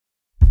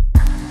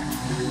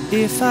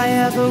If I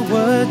ever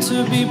were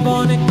to be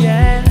born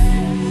again,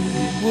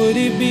 would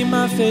it be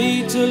my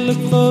fate to look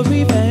for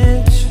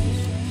revenge?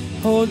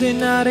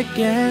 Holding out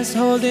against,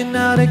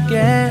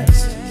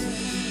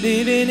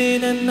 living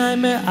in a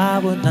nightmare I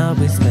would not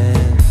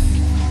withstand.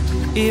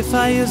 If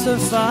I used a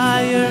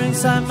fire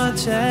inside my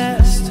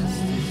chest,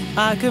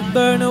 I could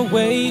burn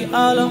away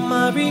all of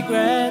my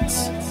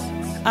regrets.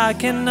 I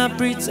cannot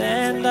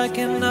pretend, I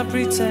can't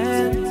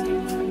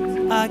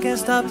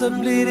stop the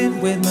bleeding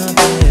with my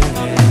bare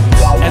hands.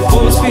 At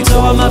full speed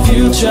toward my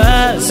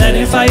future,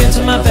 setting fire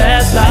to my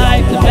past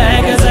life. The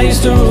beggars I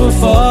used to root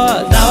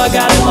for, now I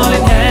got them all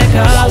in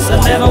handcuffs.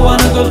 I never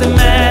wanna go to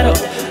metal,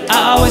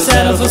 I always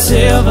settle for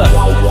silver.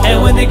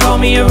 And when they call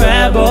me a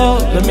rebel,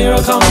 the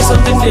mirror called me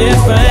something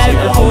different.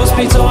 At full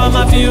speed toward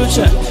my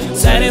future,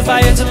 setting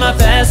fire to my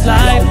past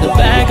life. The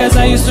beggars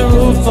I used to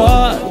root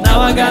for,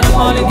 now I got them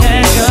all in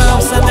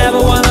handcuffs. I never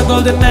wanna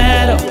go to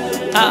metal,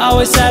 I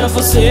always settle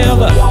for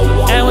silver.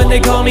 And when they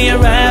call me a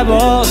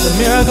rebel, the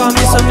mirror called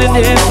me something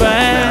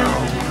different.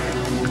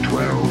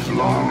 12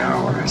 long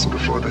hours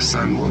before the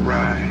sun will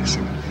rise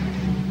and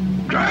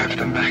drive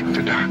them back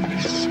to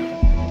darkness.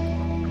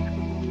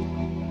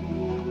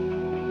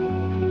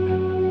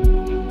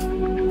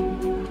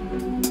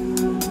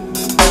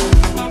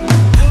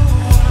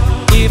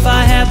 If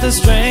I had the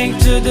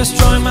strength to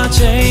destroy my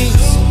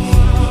chains,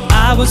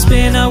 I would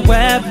spin a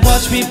web,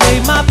 watch me pay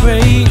my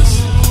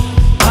praise.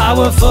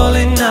 Powerful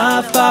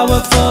enough,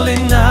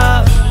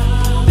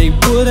 they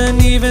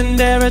wouldn't even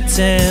dare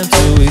attempt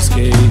to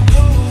escape.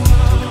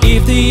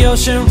 If the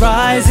ocean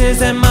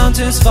rises and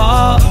mountains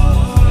fall,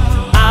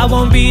 I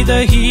won't be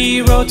the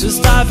hero to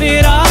stop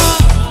it all.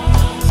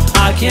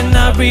 I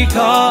cannot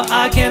recall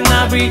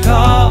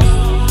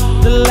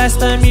the last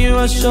time you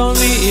assured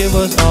me it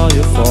was all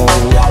your fault.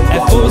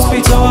 At full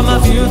speed toward my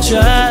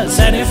future,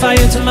 setting fire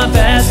to my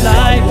past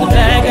life. The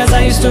beggars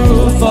I used to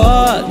root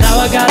for, now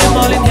I got them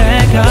all in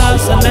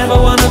handcuffs. I never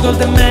wanna go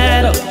to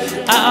metal,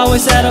 I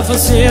always settle for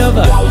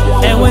silver.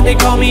 And when they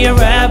call me a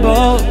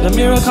rebel, the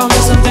mirror called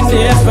me something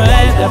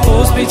different. At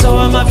full speed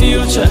toward my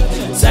future,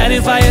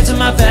 setting fire to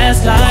my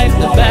past life.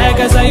 The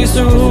beggars I used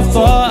to root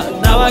for,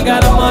 now I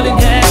got them all in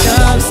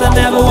handcuffs. I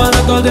never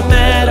wanna go to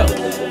metal,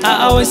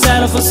 I always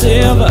settle for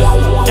silver.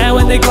 And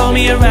when they call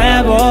me a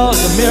rebel,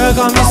 the mirror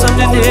called me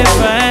something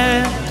different.